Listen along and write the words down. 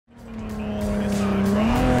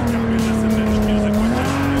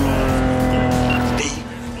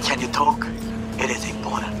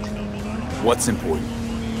What's important?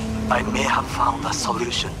 I may have found a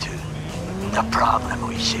solution to the problem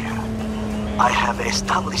we share. I have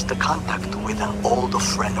established a contact with an old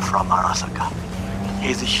friend from Arasaka.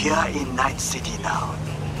 He's here in Night City now.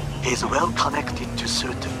 He's well connected to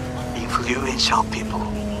certain influential people.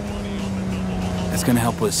 That's gonna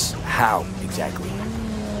help us how, exactly?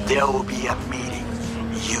 There will be a meeting.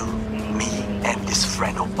 You, me, and this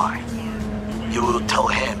friend of mine. You will tell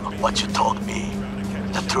him what you told me.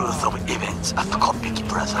 The truth of events at Kopeki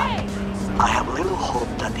Plaza. I have little hope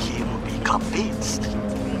that he will be convinced.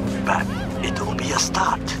 But it will be a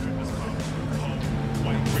start.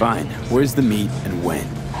 Fine. Where's the meet and when?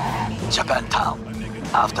 Japantown.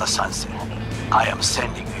 After sunset. I am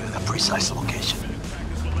sending you the precise location.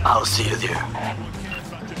 I'll see you there.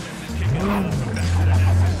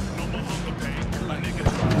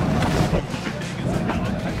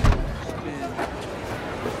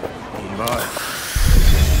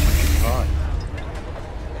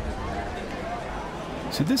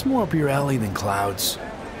 So this more up your alley than clouds?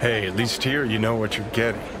 Hey, at least here you know what you're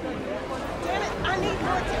getting. Damn it, I need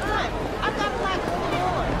more time. I've got a lot going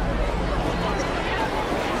on.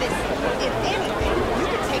 Listen, if anything, you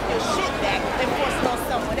can take your shit back and force it on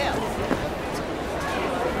someone else.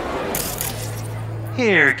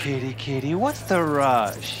 Here, kitty, what's the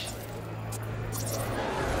rush?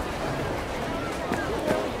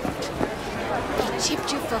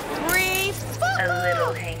 Chipped you for free? A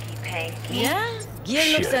little hanky-panky. Yeah? Gear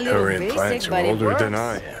Shit, looks a her little implants basic, are but it older works. than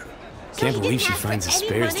I am. Can't believe she finds the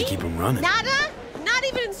spares to keep him running. Nada? Not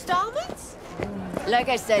even installments? Like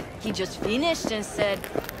I said, he just finished and said,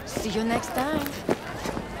 see you next time.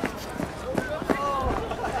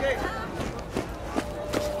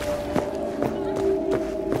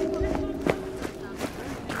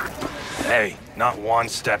 Hey, not one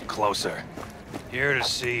step closer. Here to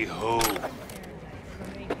see who.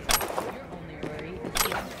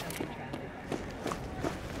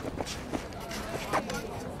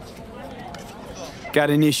 Got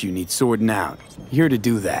an issue needs sorting out. Here to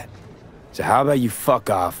do that. So how about you fuck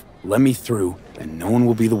off, let me through, and no one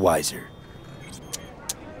will be the wiser.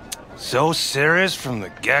 So serious from the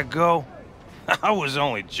get-go? I was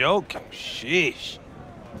only joking, sheesh.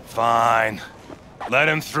 Fine. Let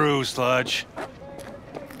him through, Sludge.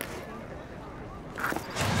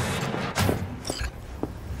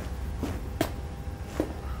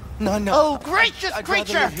 No. Oh, gracious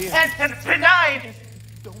creature! And benign!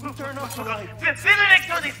 Considering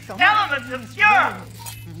to the elements obscure!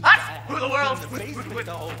 Us, who the world's with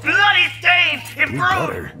bloody stains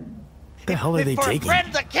imbrued! What the hell are they For taking?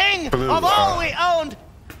 Fred the king Blue of all rot. we owned!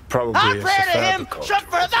 Probably Our it's prayer the to him fabric should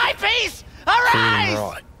for thy peace Clean arise!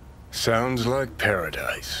 rot. Sounds like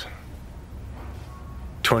paradise.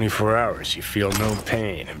 24 hours, you feel no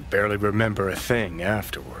pain and barely remember a thing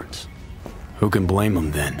afterwards. Who can blame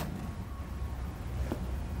them then?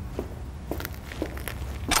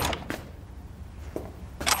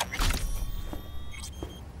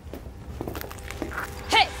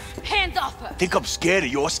 Hey, hands off her! Think I'm scared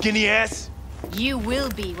of your skinny ass? You will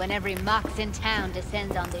be when every mox in town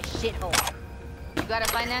descends on this shithole. You got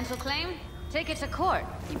a financial claim? Take it to court,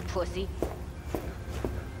 you pussy.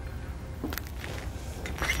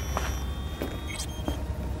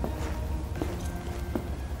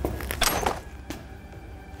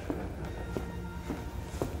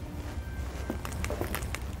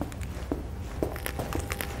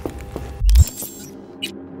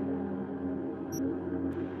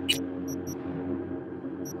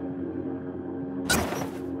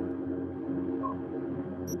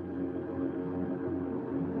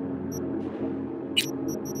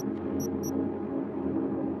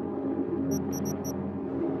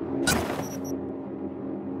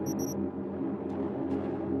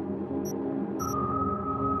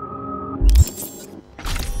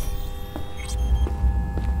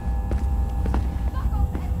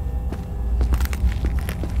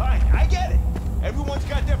 I get it. Everyone's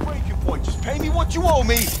got their breaking point. Just pay me what you owe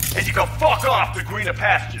me. And you go fuck off to greener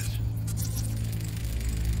pastures!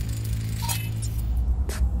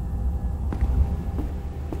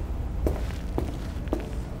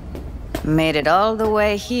 Made it all the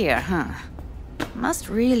way here, huh? Must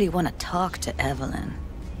really want to talk to Evelyn.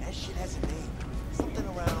 That shit has a name. Something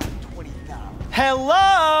around 20,000.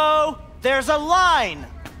 Hello! There's a line!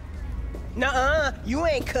 Nuh-uh, you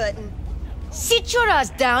ain't cutting. Sit your ass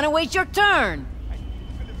down and wait your turn!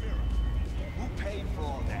 Who paid for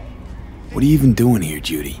all that? What are you even doing here,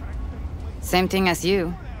 Judy? Same thing as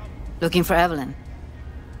you. Looking for Evelyn.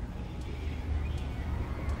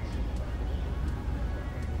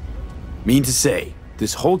 Mean to say,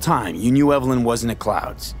 this whole time you knew Evelyn wasn't at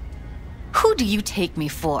Clouds. Who do you take me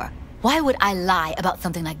for? Why would I lie about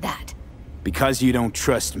something like that? Because you don't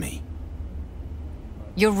trust me.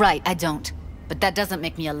 You're right, I don't. But that doesn't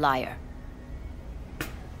make me a liar.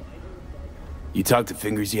 You talked to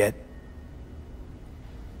Fingers yet?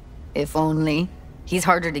 If only. He's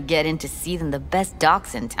harder to get in to see than the best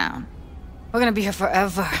docs in town. We're gonna be here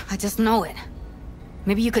forever. I just know it.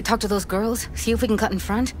 Maybe you could talk to those girls, see if we can cut in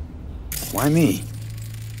front? Why me?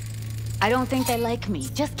 I don't think they like me.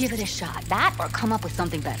 Just give it a shot. That or come up with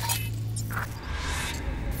something better.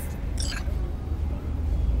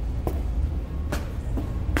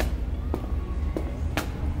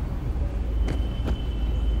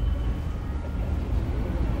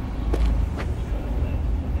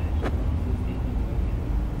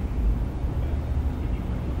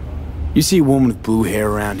 You see a woman with blue hair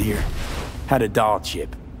around here? Had a doll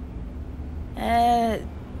chip.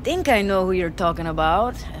 Think I know who you're talking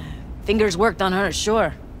about. Fingers worked on her,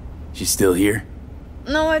 sure. She's still here?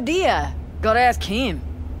 No idea. Gotta ask him.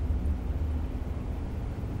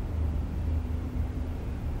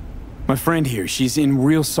 My friend here, she's in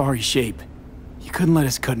real sorry shape. You couldn't let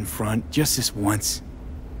us cut in front, just this once.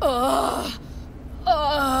 Of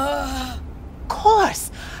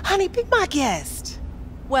course. Honey, be my guest.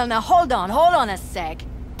 Well, now hold on a sec.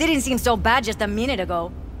 Didn't seem so bad just a minute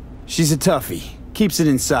ago. She's a toughie. Keeps it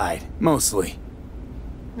inside, mostly.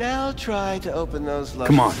 Now try to open those.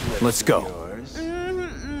 Come on, let's go.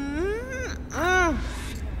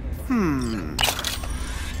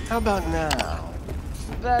 How about now?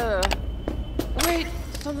 Better. Wait,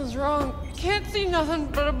 something's wrong. Can't see nothing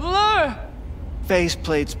but a blur.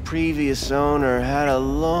 Faceplate's previous owner had a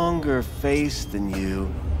longer face than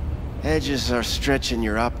you. Edges are stretching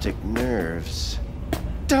your optic nerves.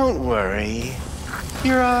 Don't worry.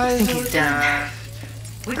 Your eyes will done.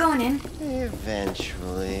 We're going in.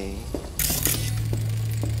 Eventually.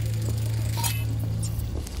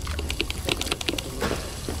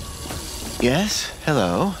 Yes,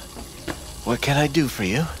 hello. What can I do for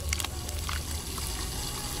you?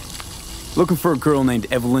 Looking for a girl named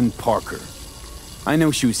Evelyn Parker. I know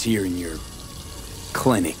she was here in your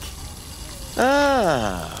clinic.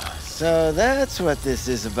 Ah, so that's what this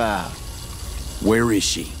is about. Where is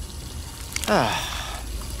she?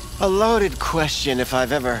 A loaded question if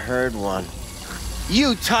I've ever heard one.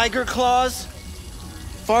 You Tiger Claws?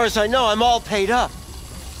 Far as I know, I'm all paid up.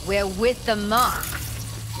 We're with the mock.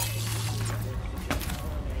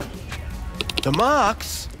 The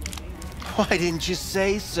Mox? Why didn't you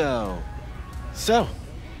say so? So,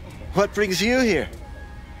 what brings you here?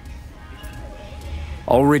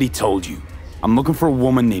 Already told you. I'm looking for a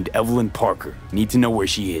woman named Evelyn Parker. Need to know where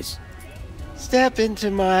she is. Step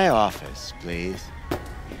into my office, please.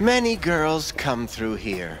 Many girls come through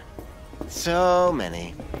here. So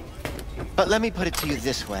many. But let me put it to you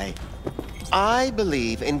this way. I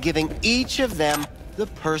believe in giving each of them the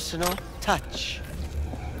personal touch.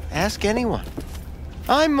 Ask anyone.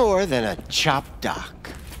 I'm more than a chop doc.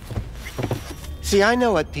 See, I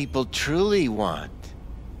know what people truly want.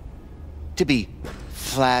 To be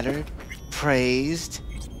flattered, praised,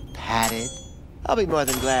 patted. I'll be more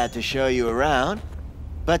than glad to show you around.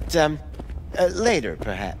 But, later,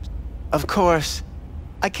 perhaps. Of course,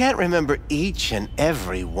 I can't remember each and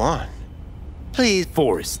every one. Please.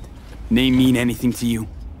 Forrest. Name mean anything to you?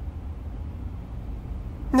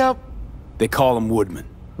 Nope. They call him Woodman.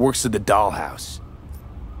 Works at the dollhouse.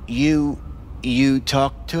 You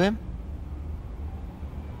talked to him?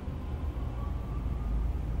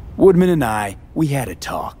 Woodman and I, we had a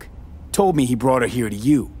talk. Told me he brought her here to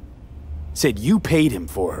you. Said you paid him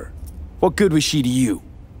for her. What good was she to you?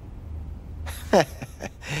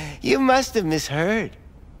 You must have misheard.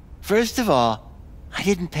 First of all, I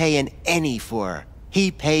didn't pay an penny for her.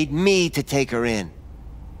 He paid me to take her in.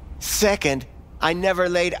 Second, I never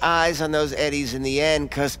laid eyes on those eddies in the end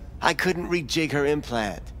because I couldn't rejig her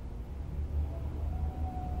implant.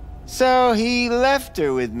 So he left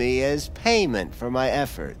her with me as payment for my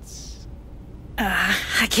efforts.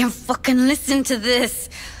 I can't fucking listen to this.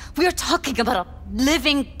 We're talking about a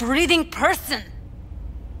living, breathing person.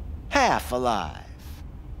 Half alive.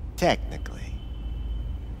 Technically.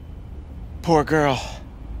 Poor girl.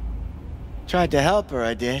 Tried to help her,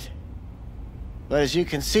 I did. But as you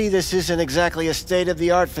can see, this isn't exactly a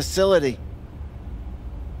state-of-the-art facility.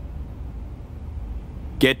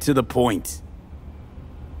 Get to the point.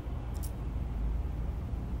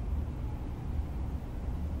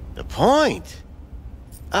 The point?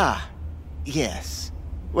 Ah, yes.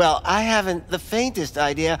 Well, I haven't the faintest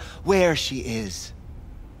idea where she is.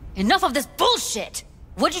 Enough of this bullshit!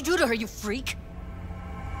 What'd you do to her, you freak?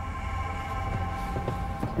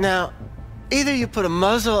 Now, either you put a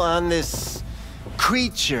muzzle on this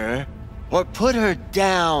creature or put her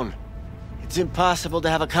down. It's impossible to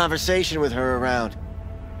have a conversation with her around.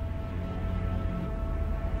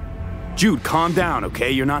 Jude, calm down,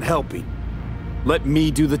 okay? You're not helping. Let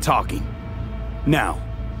me do the talking. Now,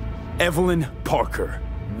 Evelyn Parker,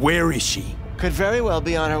 where is she? Could very well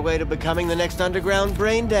be on her way to becoming the next underground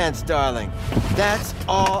braindance darling. That's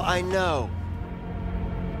all I know.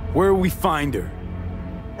 Where will we find her?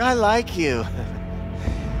 I like you.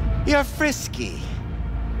 You're frisky.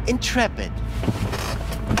 Intrepid.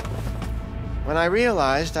 When I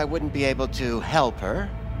realized I wouldn't be able to help her,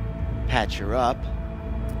 patch her up,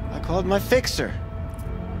 I called my fixer.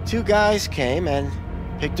 2 guys came and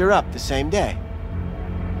picked her up the same day.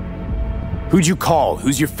 Who'd you call?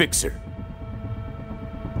 Who's your fixer?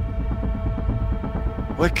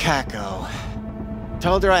 Wakako.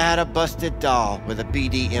 Told her I had a busted doll with a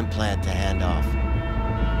BD implant to hand off.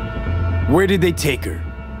 Where did they take her?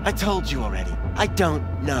 I told you already. I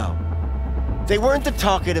don't know. They weren't the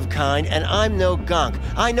talkative kind, and I'm no gunk.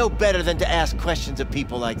 I know better than to ask questions of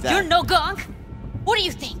people like that. You're no gunk? What do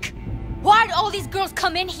you think? Why'd all these girls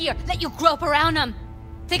come in here, let you grope around them?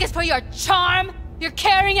 Think it's for your charm? Your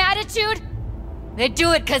caring attitude? They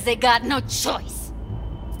do it because they got no choice.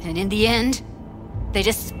 And in the end, they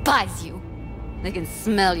despise you. They can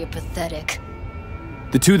smell you're pathetic.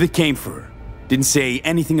 The 2 that came for her didn't say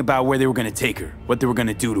anything about where they were gonna take her, what they were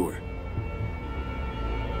gonna do to her.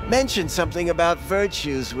 Mentioned something about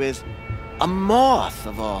virtues with a moth,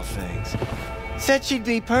 of all things. Said she'd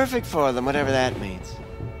be perfect for them, whatever that means.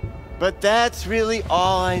 But that's really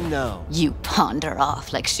all I know. You pawned her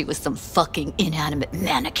off like she was some fucking inanimate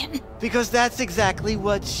mannequin. Because that's exactly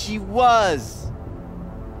what she was.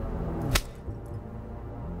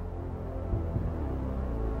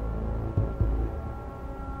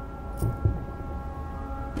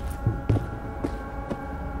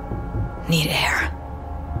 Need air.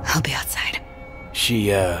 I'll be outside.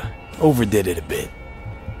 She, overdid it a bit.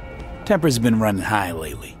 Temper's been running high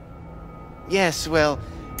lately. Yes, well,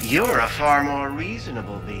 you're a far more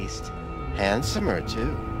reasonable beast. Handsomer,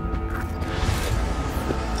 too.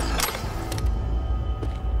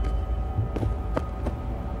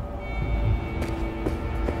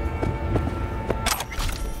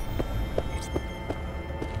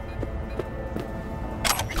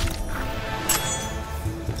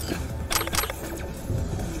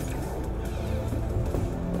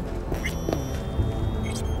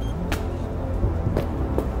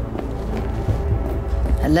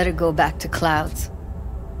 I let her go back to Clouds.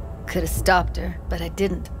 Could have stopped her, but I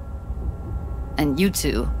didn't. And you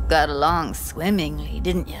 2 got along swimmingly,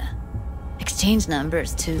 didn't ya? Exchanged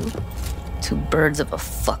numbers, too. 2 birds of a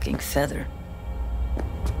fucking feather.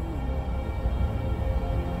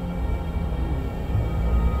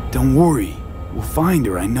 Don't worry. We'll find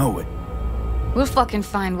her, I know it. We'll fucking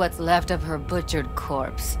find what's left of her butchered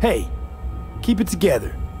corpse. Hey, keep it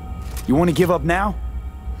together. You want to give up now?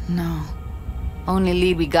 No. Only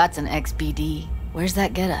lead we got's an XBD. Where's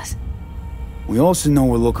that get us? We also know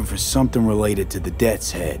we're looking for something related to the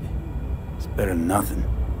Death's Head. It's better than nothing.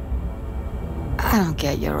 I don't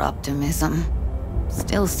get your optimism.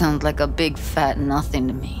 Still sounds like a big fat nothing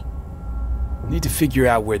to me. Need to figure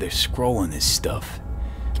out where they're scrolling this stuff.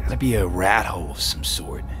 Gotta be a rat hole of some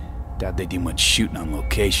sort. Doubt they do much shooting on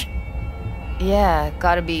location. Yeah,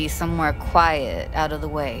 gotta be somewhere quiet, out of the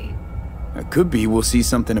way. It could be we'll see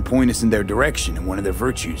something to point us in their direction in one of their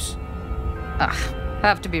virtues. Ugh,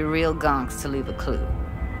 have to be real gonks to leave a clue.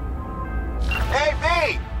 Hey,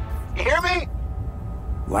 V! You hear me?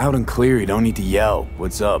 Loud and clear, you don't need to yell.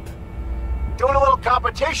 What's up? Doing a little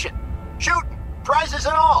competition. Shooting, prizes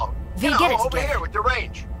and all. V, you know, get it over together. here with the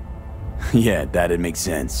range. Yeah, that'd make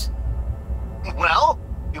sense. Well,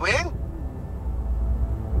 you in?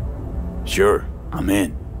 Sure, I'm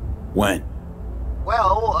in. When?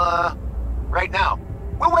 Well, right now.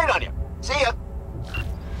 We'll wait on you. See ya.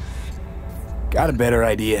 Got a better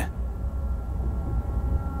idea?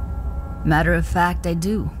 Matter of fact, I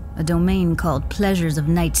do. A domain called Pleasures of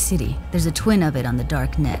Night City. There's a twin of it on the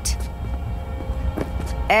dark net.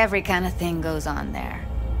 Every kind of thing goes on there.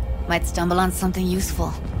 Might stumble on something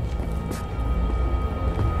useful.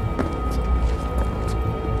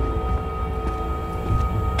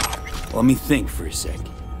 Let me think for a sec.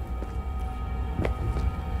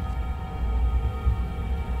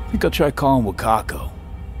 I think I'll try calling Wakako.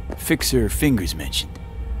 Fixer Fingers mentioned.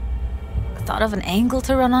 Thought of an angle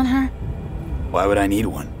to run on her? Why would I need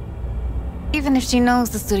one? Even if she knows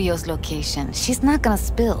the studio's location, she's not gonna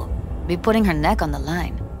spill. Be putting her neck on the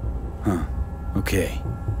line. Huh. Okay.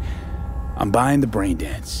 I'm buying the brain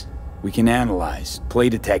dance. We can analyze, play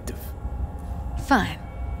detective. Fine.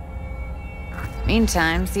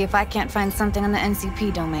 Meantime, see if I can't find something on the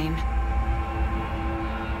NCP domain.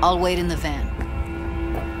 I'll wait in the van.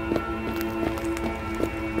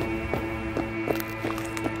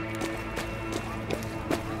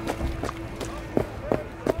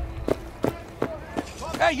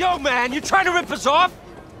 Hey, yo, man, you trying to rip us off?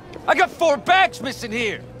 I got 4 bags missing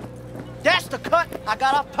here. That's the cut I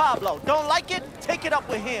got off Pablo. Don't like it? Take it up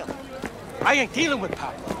with him. I ain't dealing with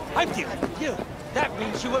Pablo. I'm dealing with you. That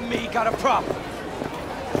means you and me got a problem.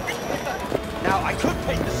 Now, I could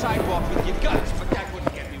paint the sidewalk with your guts, but that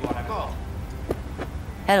wouldn't get me what I want.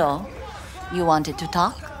 Hello. You wanted to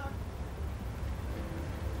talk?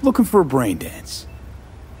 Looking for a brain dance.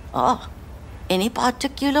 Oh, any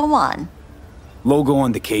particular one? Logo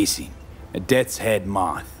on the casing. A death's head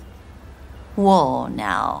moth. Whoa,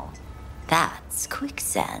 now. That's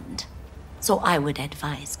quicksand. So I would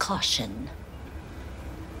advise caution.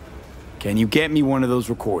 Can you get me one of those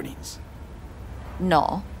recordings?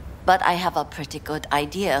 No, but I have a pretty good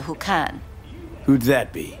idea who can. Who'd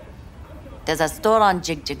that be? There's a store on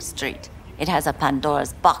Jig Street. It has a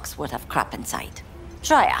Pandora's box worth of crap inside.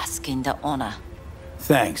 Try asking the owner.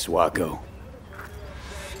 Thanks, Wacko.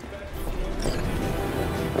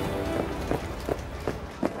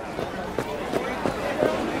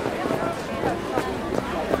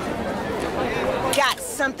 Got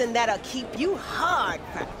something that'll keep you hard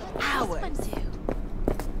for hours.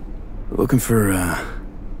 Looking for,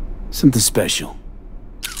 something special.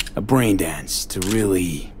 A brain dance to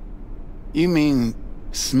really... You mean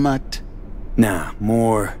smut? Nah,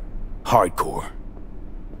 more hardcore.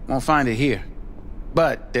 Won't find it here.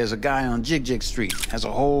 But there's a guy on Jig Street, has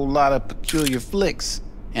a whole lot of peculiar flicks.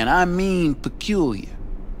 And I mean peculiar.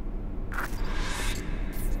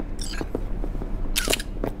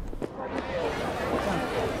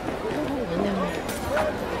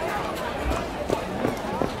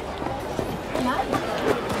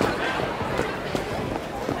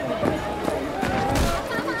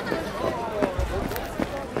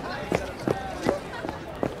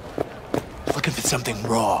 Looking for something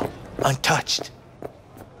raw, untouched.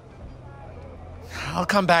 I'll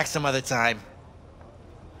come back some other time.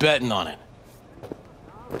 Betting on it.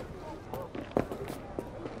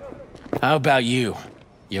 How about you?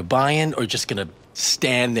 You buying or just gonna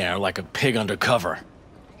stand there like a pig undercover?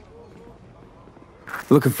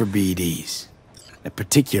 Looking for BDs. A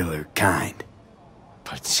particular kind.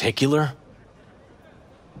 Particular?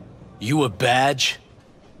 You a badge?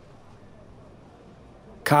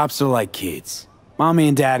 Cops are like kids. Mommy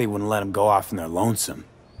and Daddy wouldn't let them go off in their lonesome.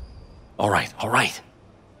 All right.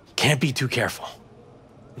 Can't be too careful.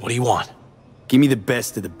 What do you want? Give me the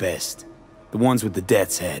best of the best. The ones with the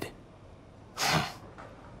death's head.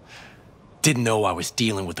 Didn't know I was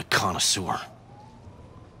dealing with a connoisseur.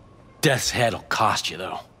 Death's head'll cost you,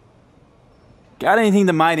 though. Got anything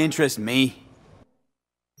that might interest me?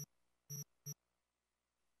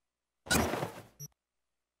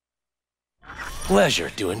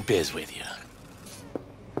 Pleasure doing biz with you.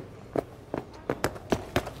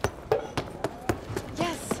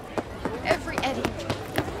 Yes! Every Eddie.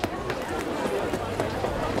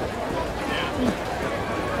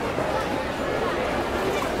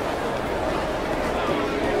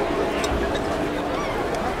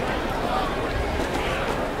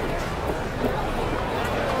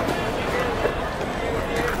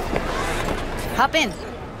 Hop in.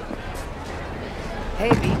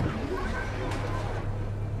 Hey, B.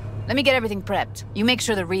 Let me get everything prepped. You make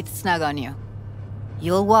sure the wreath's snug on you.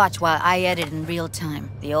 You'll watch while I edit in real time.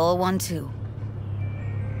 The old one, too.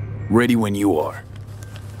 Ready when you are.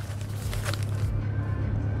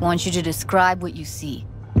 Want you to describe what you see.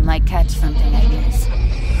 You might catch something, I guess.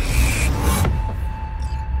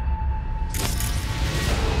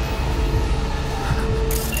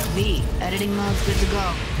 V, editing mode's good to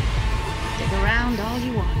go. Stick around all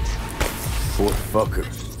you want. Poor fucker.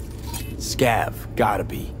 Scav, gotta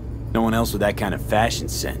be. No one else with that kind of fashion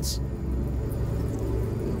sense.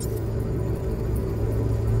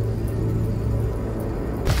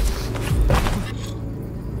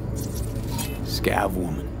 Scav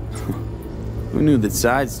woman. Who knew that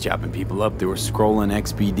sides chopping people up, they were scrolling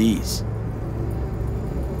XPDs?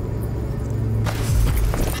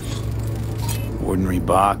 Ordinary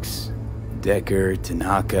box, Decker,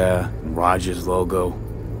 Tanaka, and Rogers logo.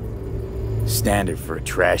 Standard for a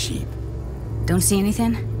trash heap. Don't see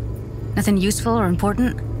anything? Nothing useful or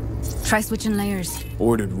important? Try switching layers.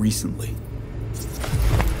 Ordered recently.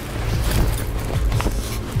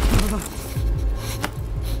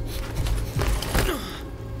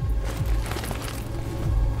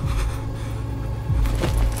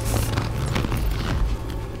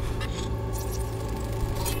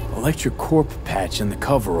 Electric Corp patch in the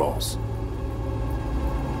coveralls.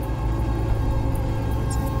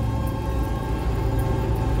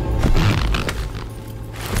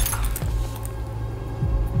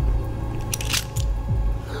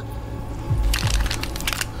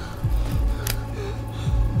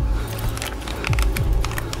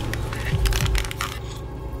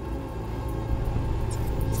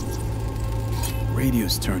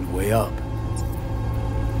 Radio's turned way up.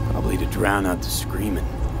 Probably to drown out the screaming.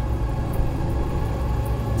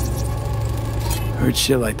 Heard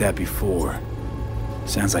shit like that before.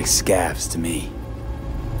 Sounds like scavs to me.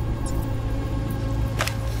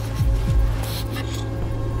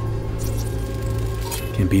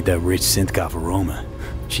 Can't beat that rich synth-goth aroma.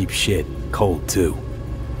 Cheap shit. Cold, too.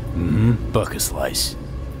 Mm-hmm. Bucket slice.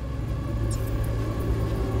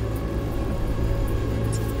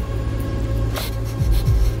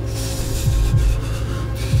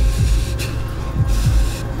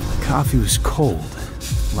 Coffee was cold,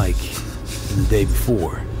 like the day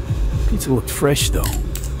before. Pizza looked fresh, though.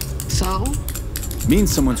 So?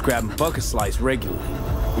 Means someone's grabbing bucket slice regularly,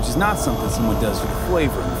 which is not something someone does for the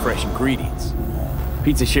flavor and the fresh ingredients.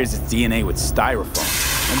 Pizza shares its DNA with styrofoam.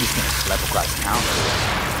 I'm just gonna slap across town.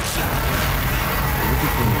 We're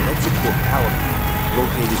looking for an electrical power plant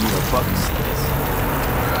located near a bucket slice.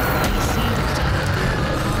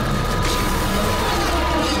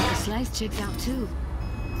 The slice checks out, too.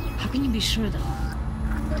 How can you be sure, though?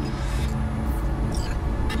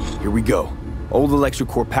 Here we go. Old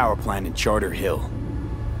electrical power plant in Charter Hill.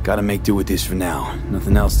 Gotta make do with this for now.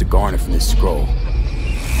 Nothing else to garner from this scroll.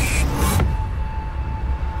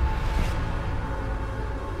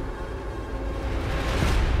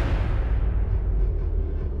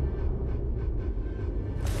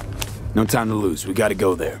 No time to lose. We gotta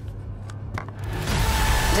go there.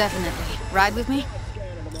 Definitely. Ride with me?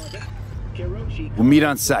 We'll meet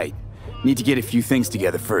on site. Need to get a few things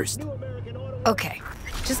together first. Okay.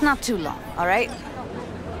 Just not too long, all right?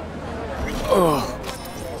 Ugh.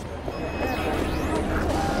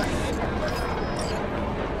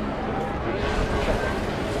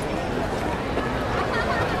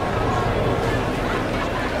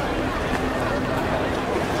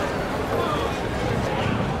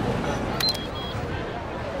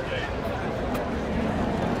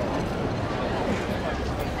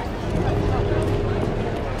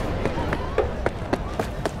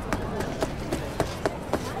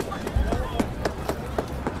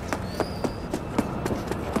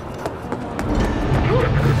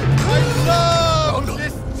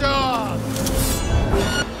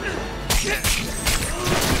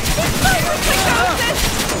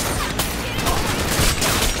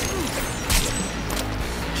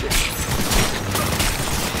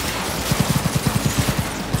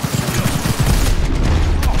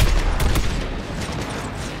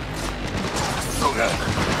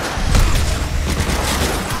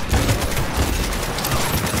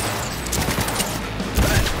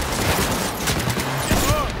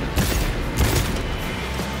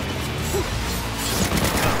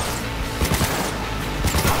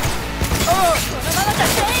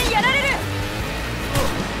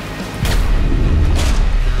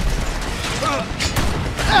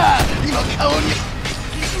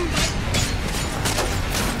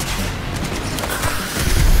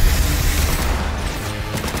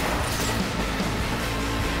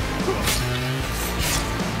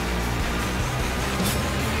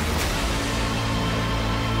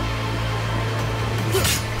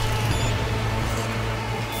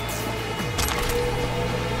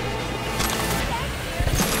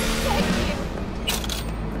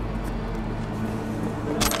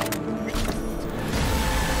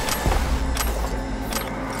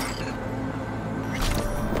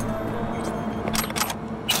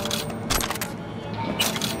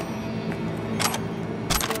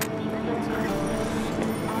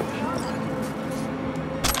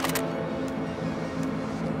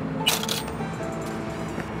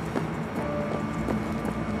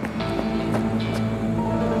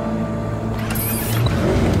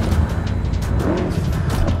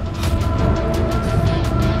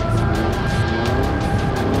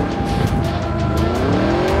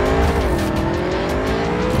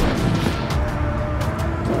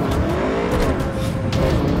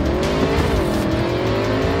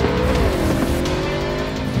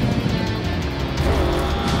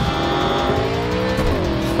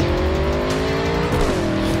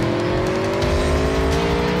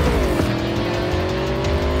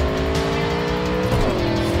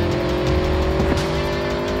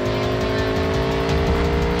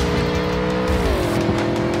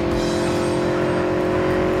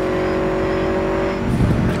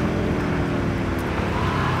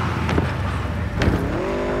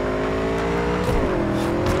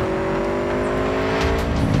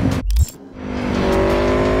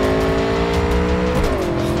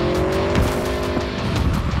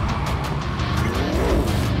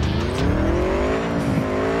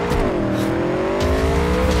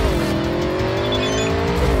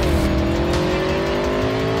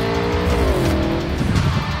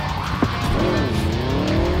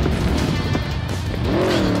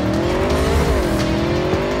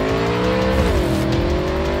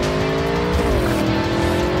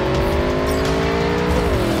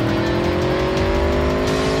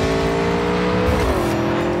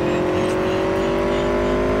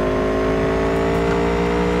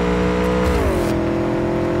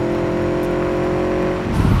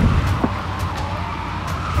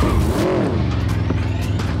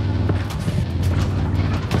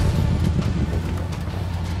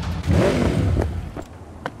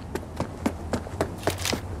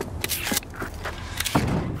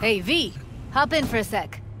 Hey, V, hop in for a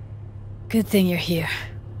sec. Good thing you're here.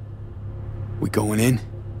 We going in?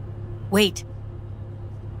 Wait.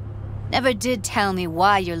 Never did tell me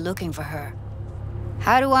why you're looking for her.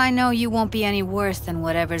 How do I know you won't be any worse than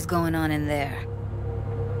whatever's going on in there?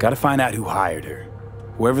 Gotta find out who hired her.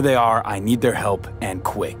 Whoever they are, I need their help, and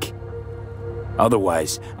quick.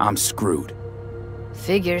 Otherwise, I'm screwed.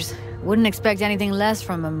 Figures. Wouldn't expect anything less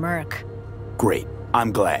from a merc. Great.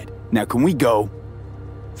 I'm glad. Now can we go?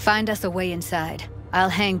 Find us a way inside. I'll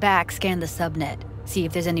hang back, scan the subnet, see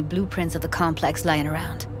if there's any blueprints of the complex lying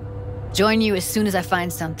around. Join you as soon as I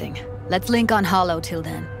find something. Let's link on Hollow till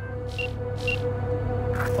then.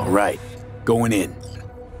 All right. Going in.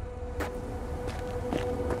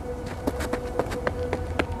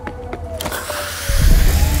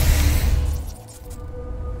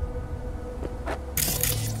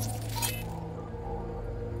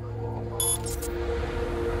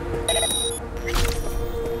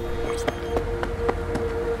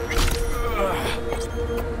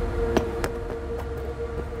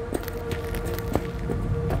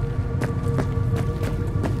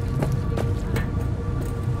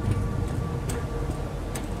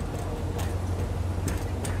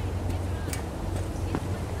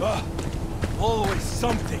 Always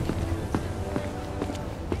something.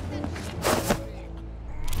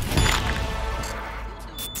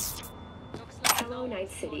 Hello,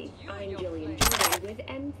 Night City. I'm Jillian Jordan with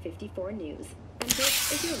M54 News, and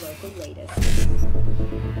this is your local latest.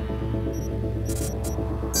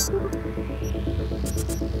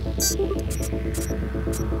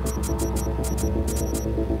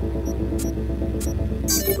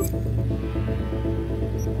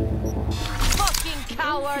 Fucking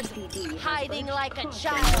coward! Hiding like a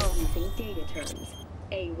child! Using data terms.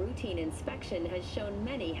 A routine inspection has shown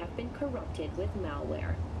many have been corrupted with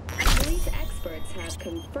malware. Police experts have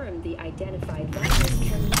confirmed the identified virus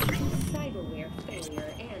can lead to cyberware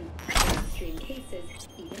failure and, in extreme cases,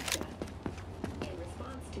 even death. In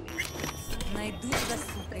response to Найду тебя,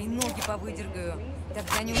 сука, и ноги повыдергаю.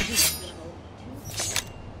 Тогда не увидишь.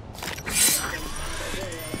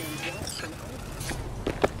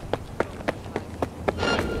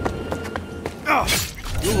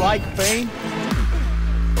 You like fame?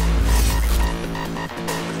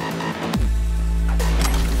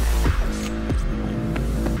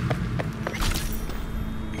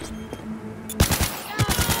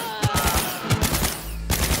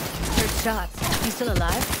 Good shots. You still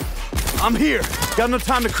alive? I'm here. Got no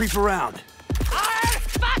time to creep around.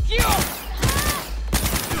 Fuck you!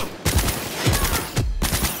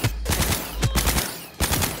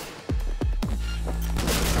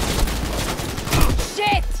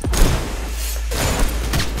 Shit!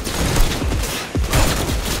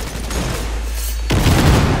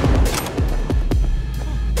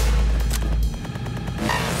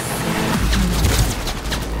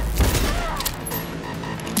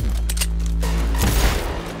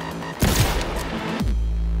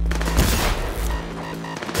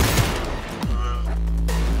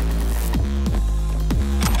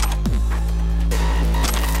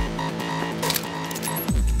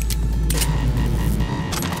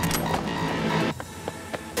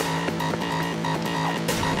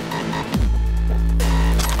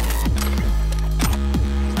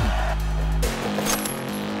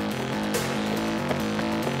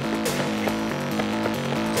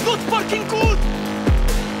 Not fucking good!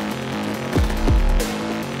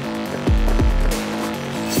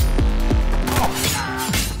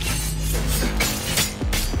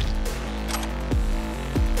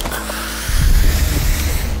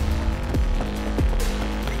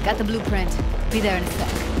 Got the blueprint. Be there in a sec.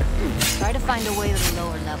 Try to find a way to the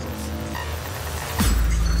lower levels.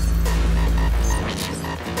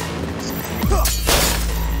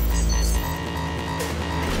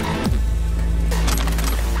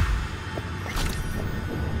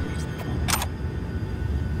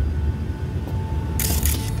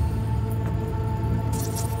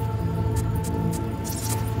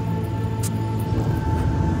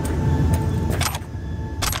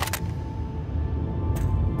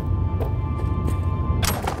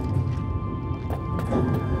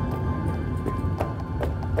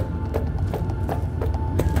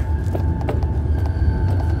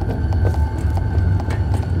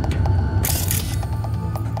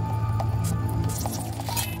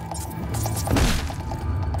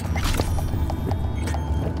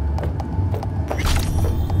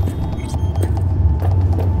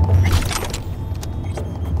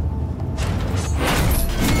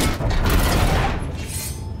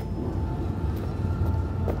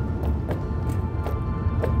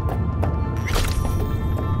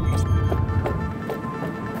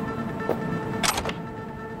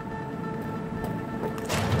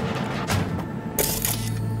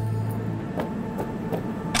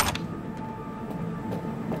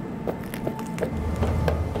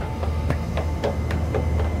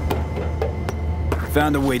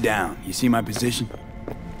 Found a way down. You see my position?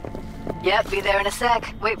 Yep, be there in a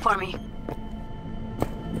sec. Wait for me.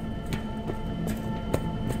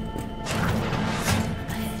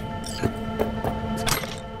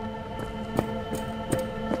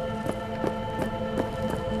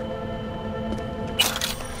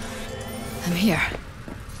 I'm here.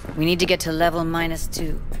 We need to get to level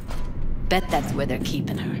 -2. Bet that's where they're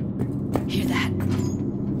keeping her. Hear that?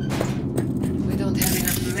 We don't have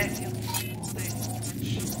enough lithium.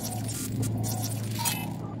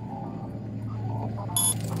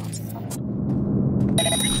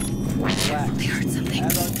 They heard something.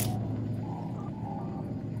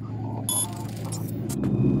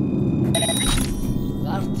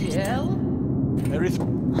 RTL?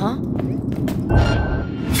 Huh?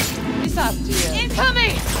 It's RTL.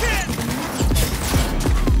 Incoming!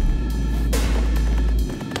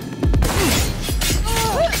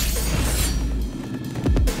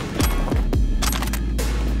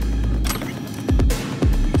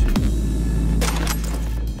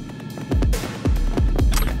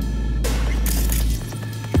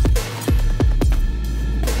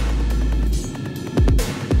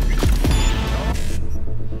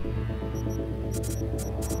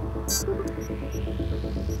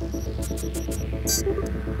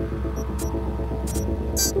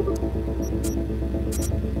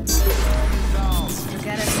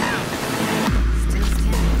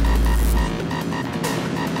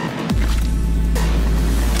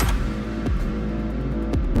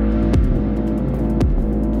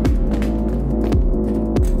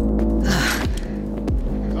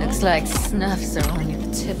 Looks like snuffs are only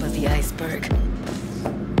the tip of the iceberg.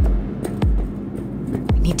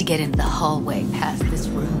 We need to get into the hallway past this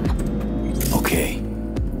room. Okay.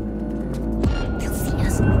 They'll see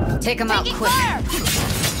us. Take them out quick.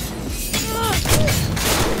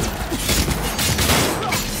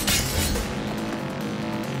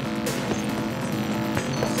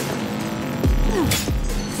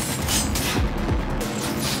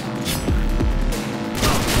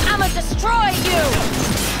 I'ma destroy you!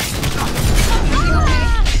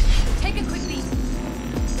 Take a quick beat.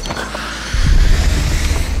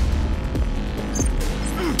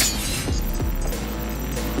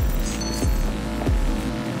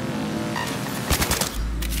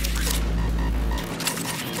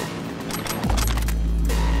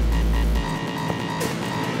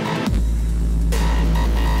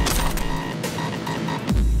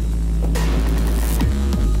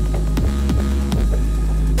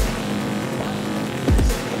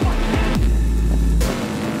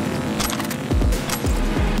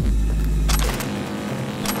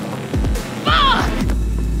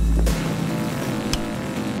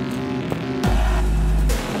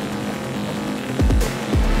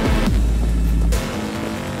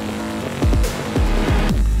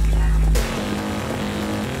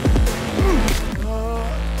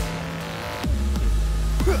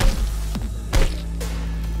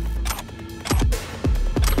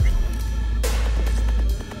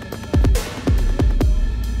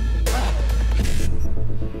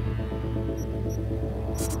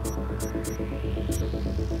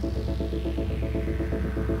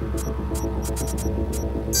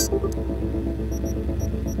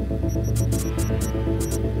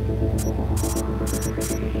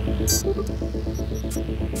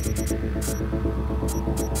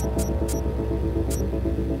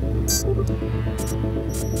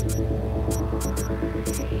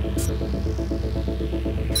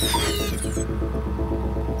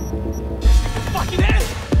 Fucking ass!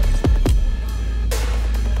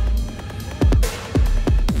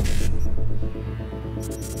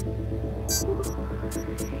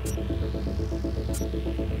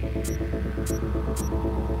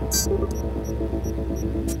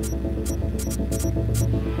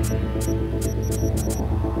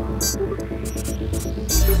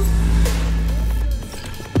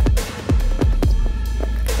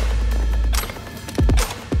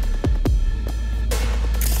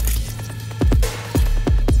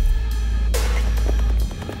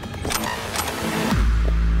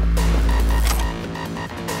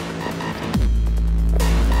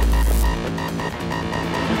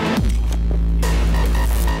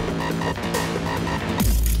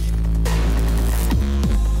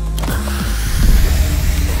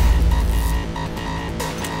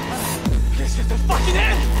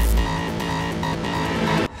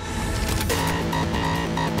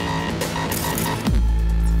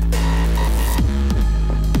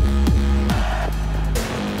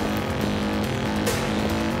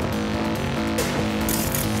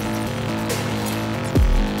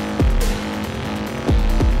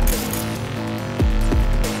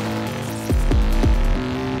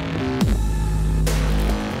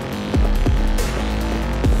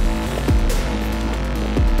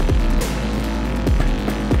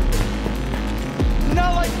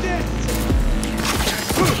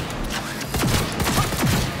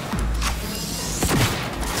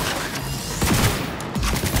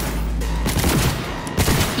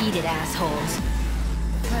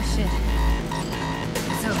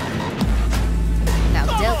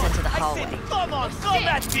 hallway. Come on, come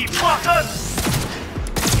at me, fucker!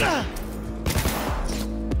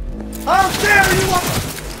 How dare you!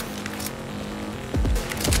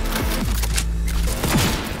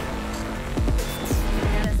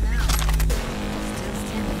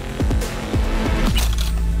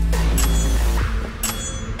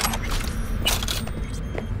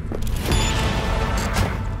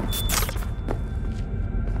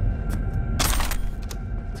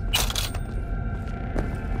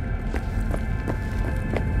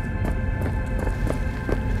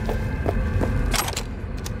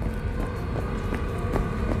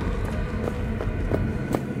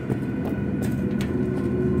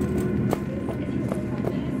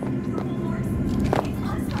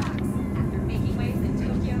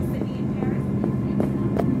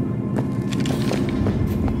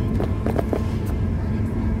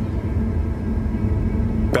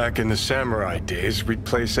 Back in the samurai days, we'd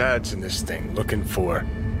place ads in this thing looking for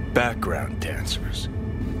background dancers.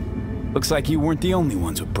 Looks like you weren't the only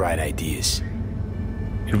ones with bright ideas.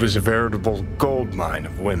 It was a veritable gold mine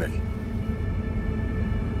of women.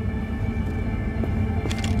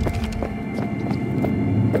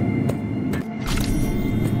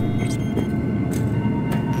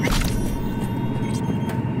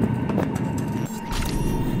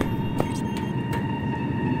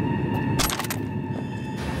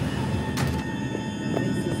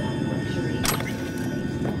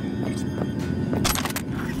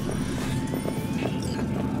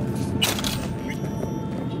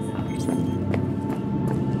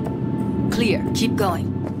 Clear. Keep going.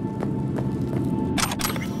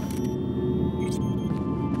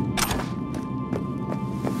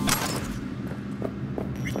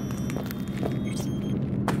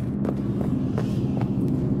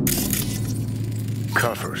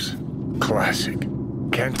 Covers. Classic.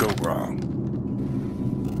 Can't go wrong.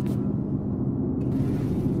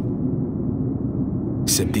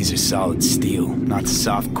 Except these are solid steel, not the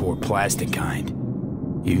soft core plastic kind.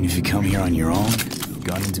 Even if you come here on your own,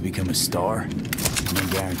 gunning to become a star, no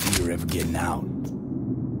guarantee you're ever getting out.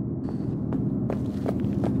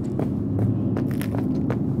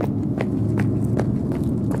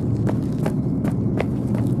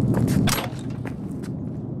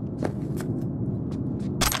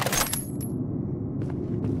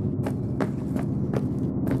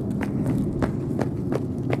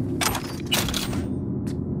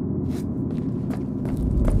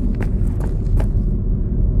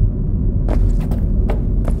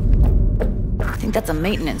 That's a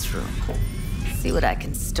maintenance room. See what I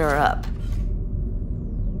can stir up.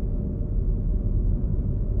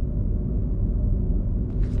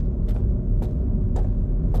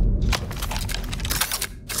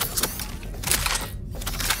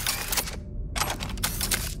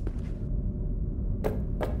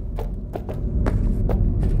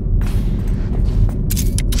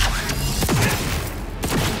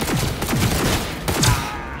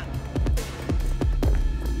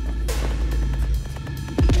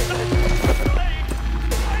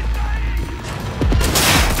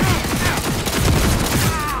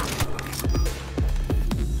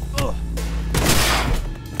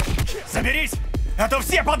 Соберись, а то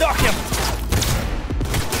все подохнем!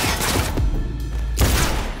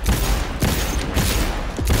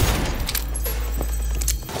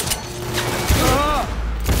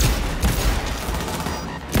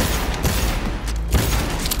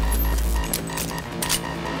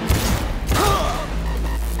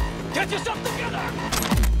 Get yourself together!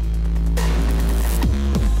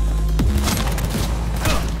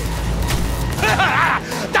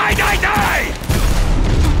 Die, die, die!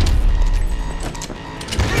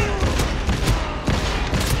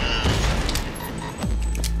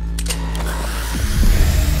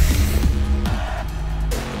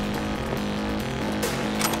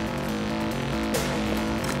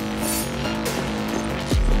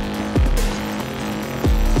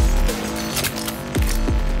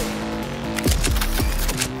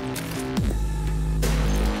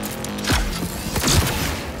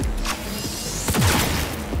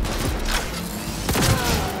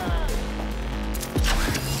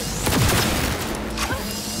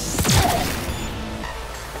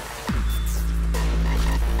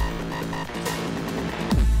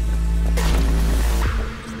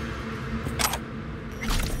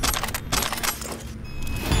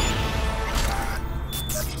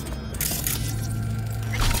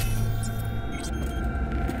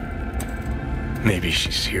 Maybe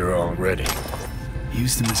she's here already.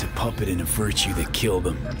 Used him as a puppet in a virtue that killed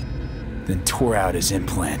him, then tore out his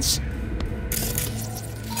implants.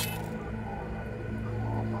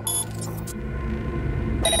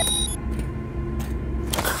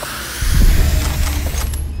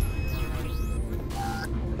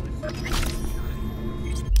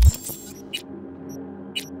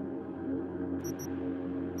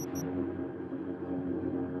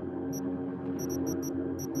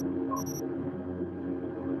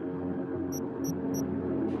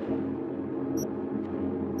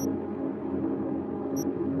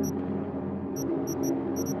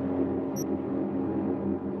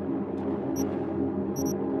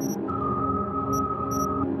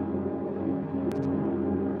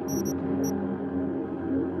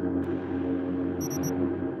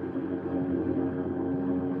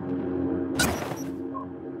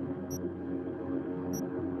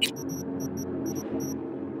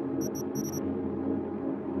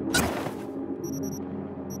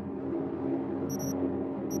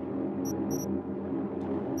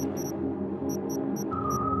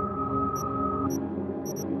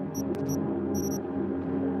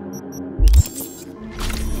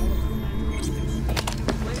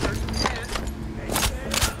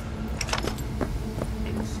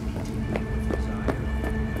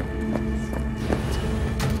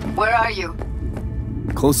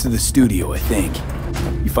 Close to the studio, I think.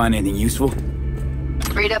 You find anything useful?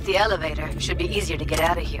 Freed up the elevator. Should be easier to get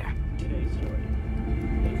out of here.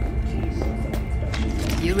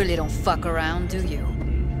 You really don't fuck around, do you?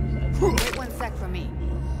 Wait 1 sec for me.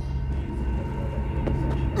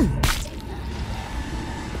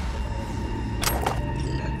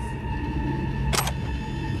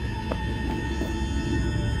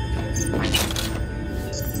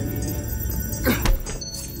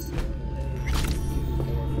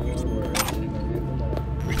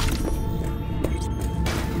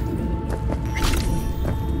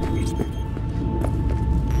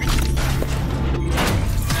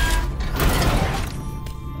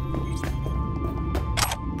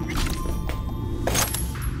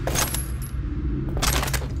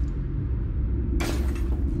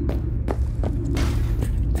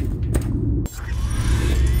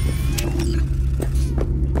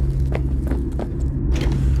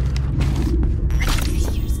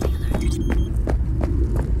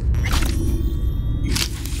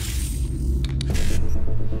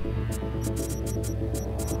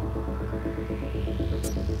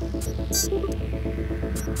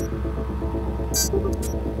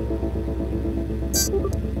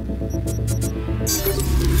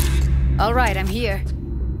 All right, I'm here.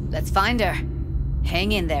 Let's find her.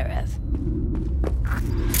 Hang in there, Ev.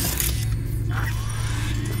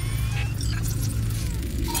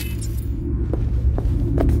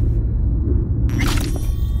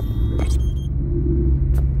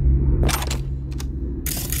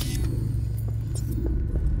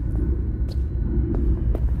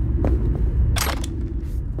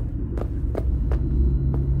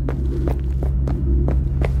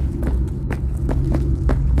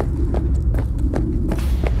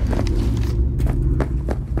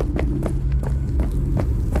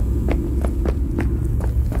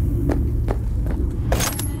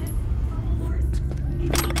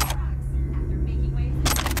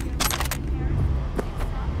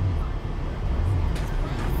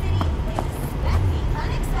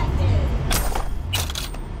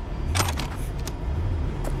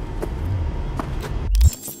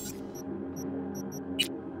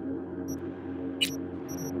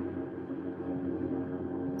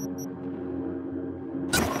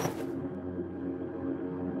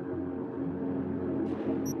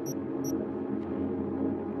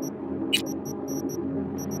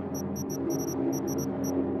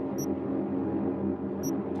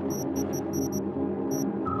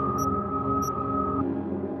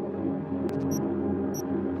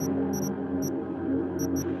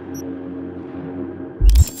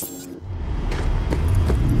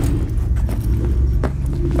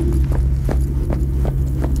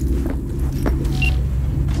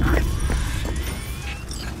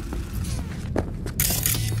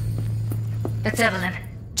 That's Evelyn.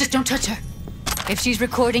 Just don't touch her. If she's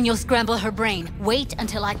recording, you'll scramble her brain. Wait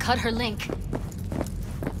until I cut her link.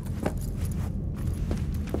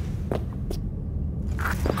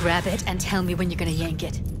 Grab it and tell me when you're gonna yank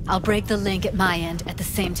it. I'll break the link at my end at the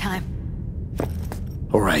same time.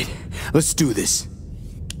 All right, let's do this.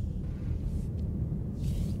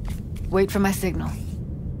 Wait for my signal.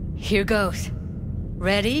 Here goes.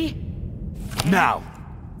 Ready? Now!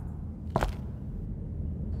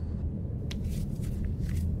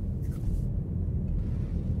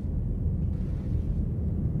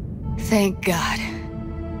 Thank God.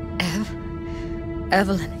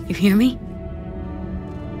 Evelyn, you hear me?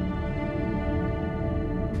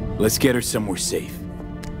 Let's get her somewhere safe.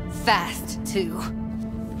 Fast, too.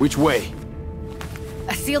 Which way?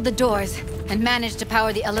 I sealed the doors and managed to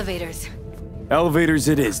power the elevators. Elevators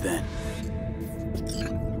it is, then.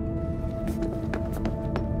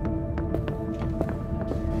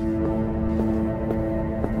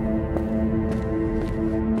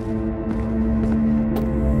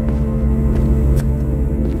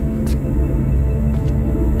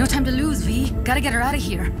 No time to lose, V. Gotta get her out of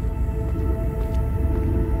here.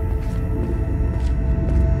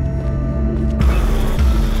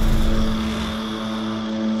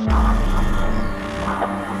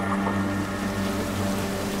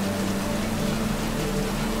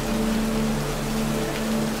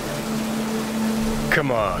 Come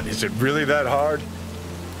on, is it really that hard?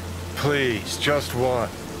 Please, just one.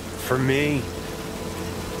 For me?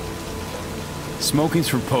 Smoking's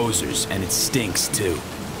for posers, and it stinks, too.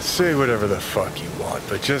 Say whatever the fuck you want,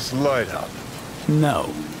 but just light up.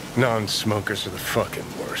 No. Non-smokers are the fucking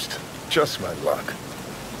worst. Just my luck.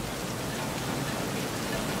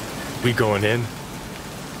 We going in?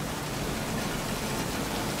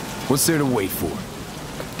 What's there to wait for?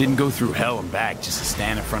 Didn't go through hell and back just to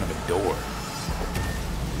stand in front of a door.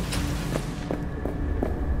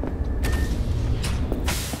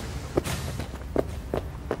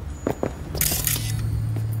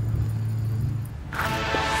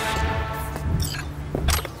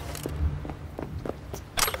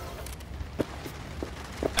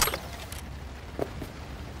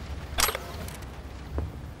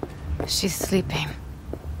 She's sleeping.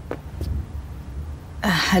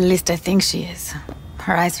 At least I think she is.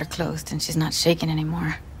 Her eyes are closed and she's not shaking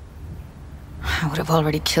anymore. I would have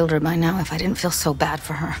already killed her by now if I didn't feel so bad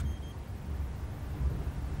for her.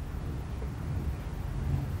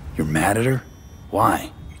 You're mad at her?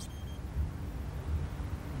 Why?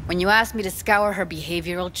 When you asked me to scour her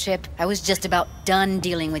behavioral chip, I was just about done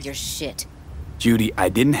dealing with your shit. Judy, I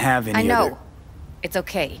didn't have any I know. other... It's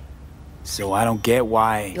okay. So I don't get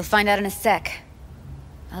why... You'll find out in a sec.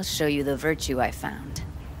 I'll show you the virtue I found.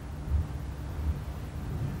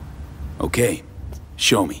 Okay.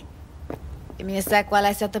 Show me. Give me a sec while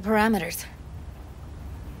I set the parameters.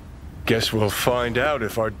 Guess we'll find out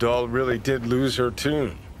if our doll really did lose her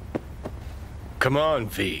tune. Come on,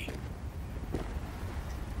 V.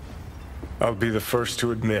 I'll be the first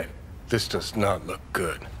to admit, this does not look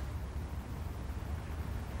good.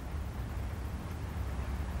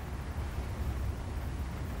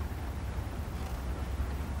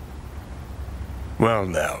 Well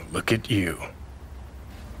now, look at you.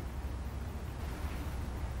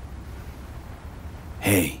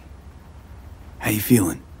 Hey. How you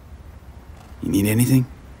feeling? You need anything?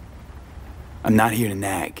 I'm not here to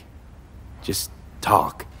nag. Just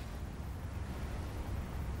talk.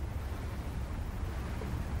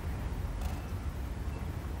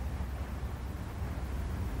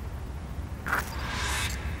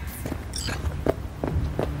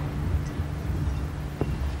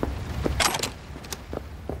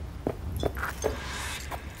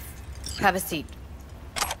 Have a seat.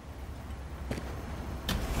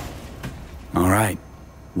 All right.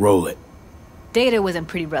 Roll it. Data was in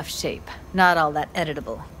pretty rough shape. Not all that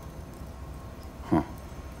editable. Huh.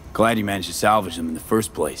 Glad you managed to salvage them in the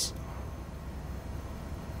first place.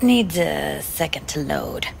 Needs a second to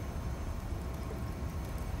load.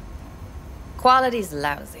 Quality's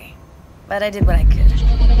lousy, but I did what I could.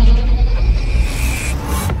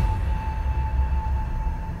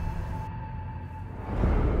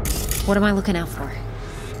 What am I looking out for?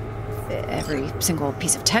 Every single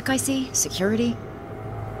piece of tech I see? Security?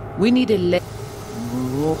 We need a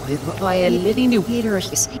by a living indicator.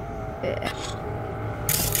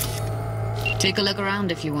 Take a look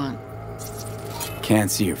around if you want.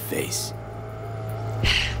 Can't see your face.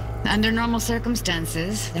 Under normal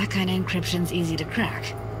circumstances, that kind of encryption's easy to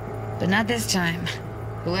crack. But not this time.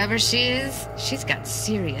 Whoever she is, she's got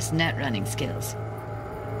serious net running skills.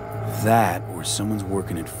 That, or someone's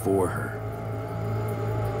working it for her.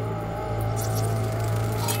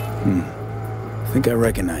 I think I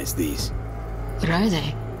recognize these. What are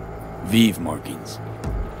they? Vive markings.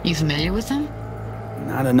 You familiar with them?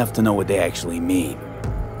 Not enough to know what they actually mean.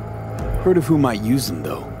 Heard of who might use them,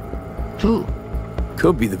 though. Who?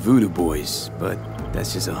 Could be the Voodoo Boys, but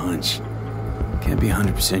that's just a hunch. Can't be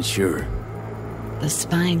 100% sure. The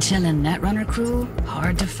spine-chilling Netrunner crew?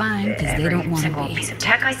 Hard to find, because they don't want to be. Piece of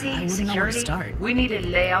tech I see? I wouldn't know where to start. We need a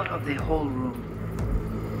layout of the whole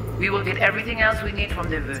room. We will get everything else we need from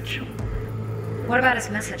the virtue. What about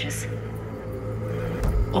his messages?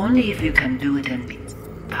 Only if you can do it and be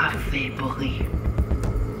parfait pourri.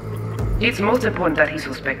 It's most important that he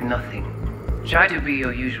suspect nothing. Try to be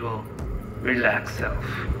your usual, relaxed self.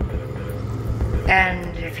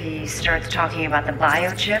 And if he starts talking about the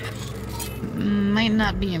biochip? Might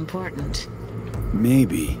not be important.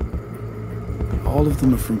 Maybe. All of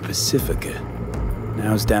them are from Pacifica.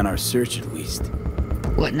 Now's down our search at least.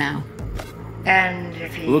 What now? And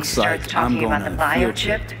if he Looks starts like talking I'm going about the on a field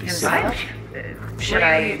trip biochip to himself? Should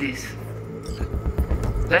I read this?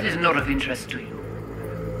 That is not of interest to you.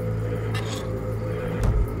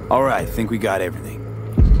 All right, think we got everything.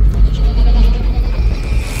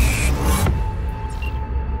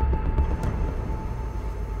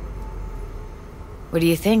 What do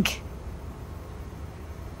you think?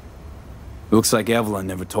 Looks like Evelyn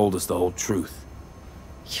never told us the whole truth.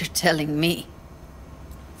 You're telling me?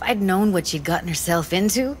 If I'd known what she'd gotten herself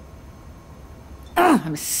into?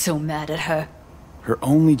 I'm so mad at her. Her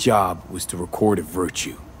only job was to record a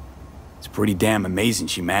virtue. It's pretty damn amazing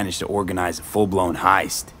she managed to organize a full-blown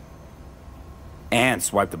heist. And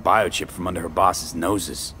swipe the biochip from under her boss's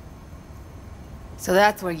noses. So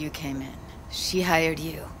that's where you came in. She hired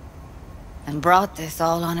you. And brought this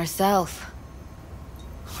all on herself.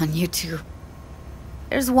 On you two.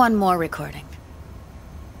 There's one more recording.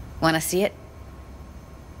 Wanna see it?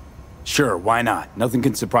 Sure, why not? Nothing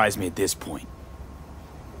can surprise me at this point.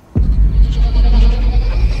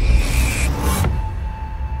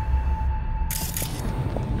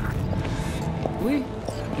 Oui,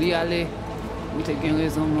 lui aller. Ou te gen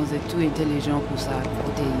raison, nous sommes tout intelligents pour ça,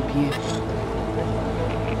 côté bien.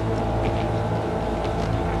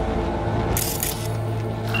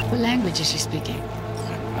 language is she speaking?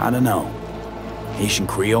 I don't know. Haitian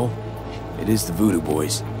Creole? It is the Voodoo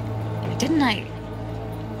Boys. Didn't I...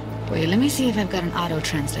 Wait, let me see if I've got an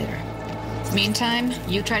auto-translator. Meantime,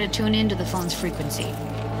 you try to tune into the phone's frequency.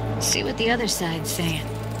 See what the other side's saying.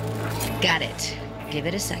 Got it. Give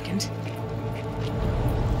it a second.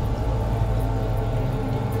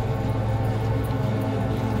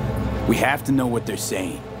 We have to know what they're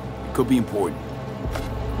saying. It could be important.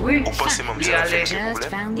 Just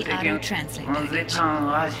found the auto-translate.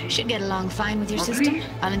 Should get along fine with your system.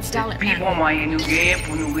 I'll install it now.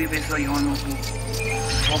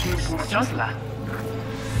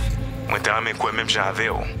 Mwen te rame kwen menm jave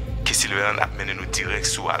yo, ki Silveran ap mene nou direk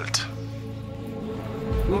sou alt.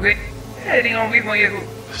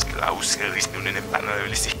 La ou se risque nou nenem pa nan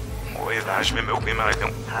lisi. Ou evaj menm ou menm arete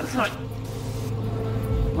nou.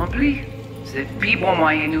 Ampli, se pi bon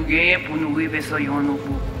moyen nou gen pou nou rive so yon nou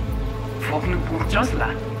pou. Fok nou pou chans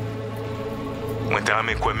la. Mwen te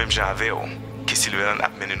rame kwen menm jave yo, ki Silveran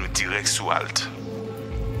ap mene nou direk sou alt.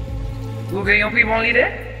 Ou gen yon pi bon lide?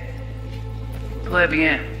 Très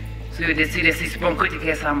bien. Si vous décidez si c'est bon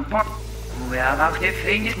critiquer ça me prend, vous pouvez avoir des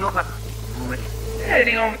feignits, non pas.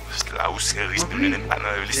 La ou se risque nou nenem pa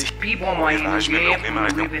nan lisi. Se pi bon moyen nou gen pou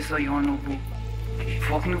nou rive so yon nou pou.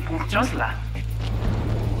 Fok nou pou chans la.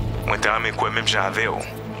 Mwen te rame kwen menm jave yo,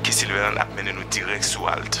 ki Silveran ap mene nou direk sou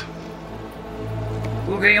alt.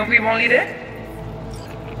 Ou gen yon pi bon lide?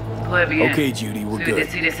 Très bien. Okay, Judy, we're Si vous good.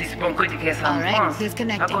 décidez si c'est bon critiquer ça me All right, prend,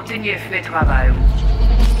 disconnecting. à continuer fait travail.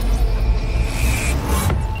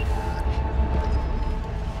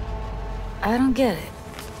 I don't get it.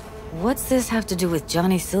 What's this have to do with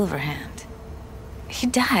Johnny Silverhand? He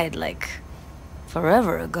died, like,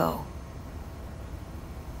 forever ago.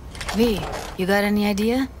 V, you got any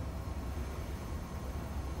idea?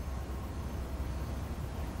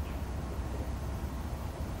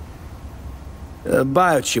 The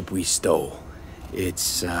biochip we stole.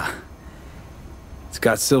 It's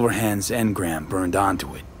got Silverhand's engram burned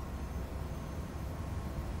onto it.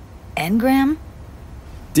 Engram?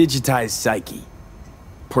 Digitized psyche.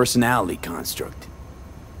 Personality construct.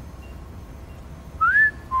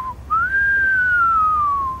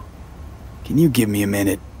 Can you give me a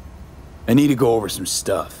minute? I need to go over some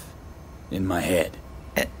stuff. In my head.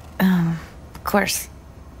 Of course.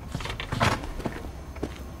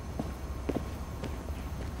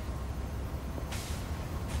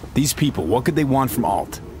 These people, what could they want from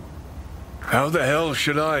Alt? How the hell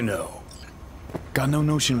should I know? Got no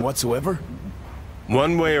notion whatsoever?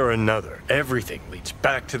 One way or another, everything leads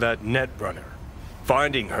back to that netrunner.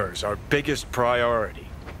 Finding her's our biggest priority.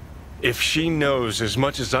 If she knows as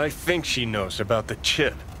much as I think she knows about the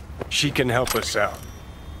chip, she can help us out.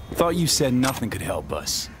 Thought you said nothing could help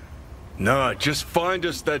us. Nah, just find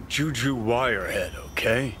us that Juju wirehead,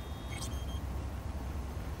 okay?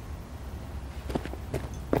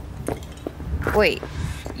 Wait,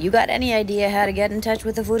 you got any idea how to get in touch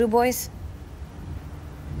with the Voodoo Boys?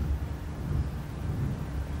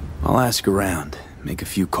 I'll ask around, make a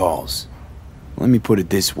few calls. Let me put it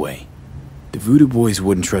this way. The Voodoo Boys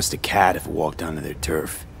wouldn't trust a cat if it walked onto their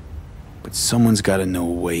turf. But someone's gotta know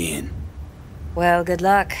a way in. Well, good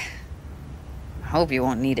luck. I hope you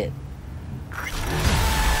won't need it.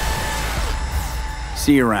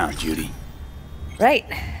 See you around, Judy. Right.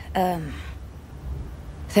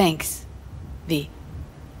 Thanks, V.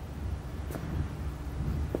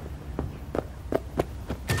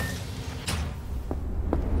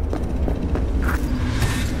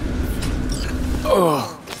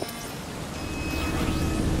 Ugh.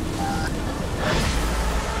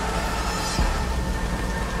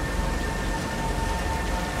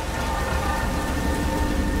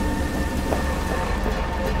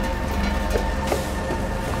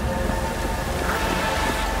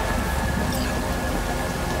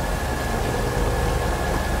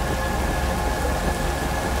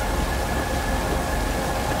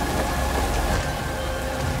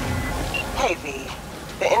 Hey, V.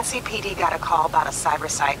 The NCPD got a call about a cyber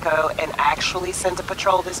psycho and actually sent a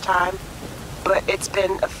patrol this time. But it's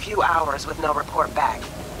been a few hours with no report back.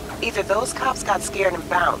 Either those cops got scared and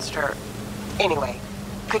bounced, or... Anyway,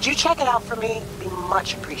 could you check it out for me? Be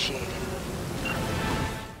much appreciated.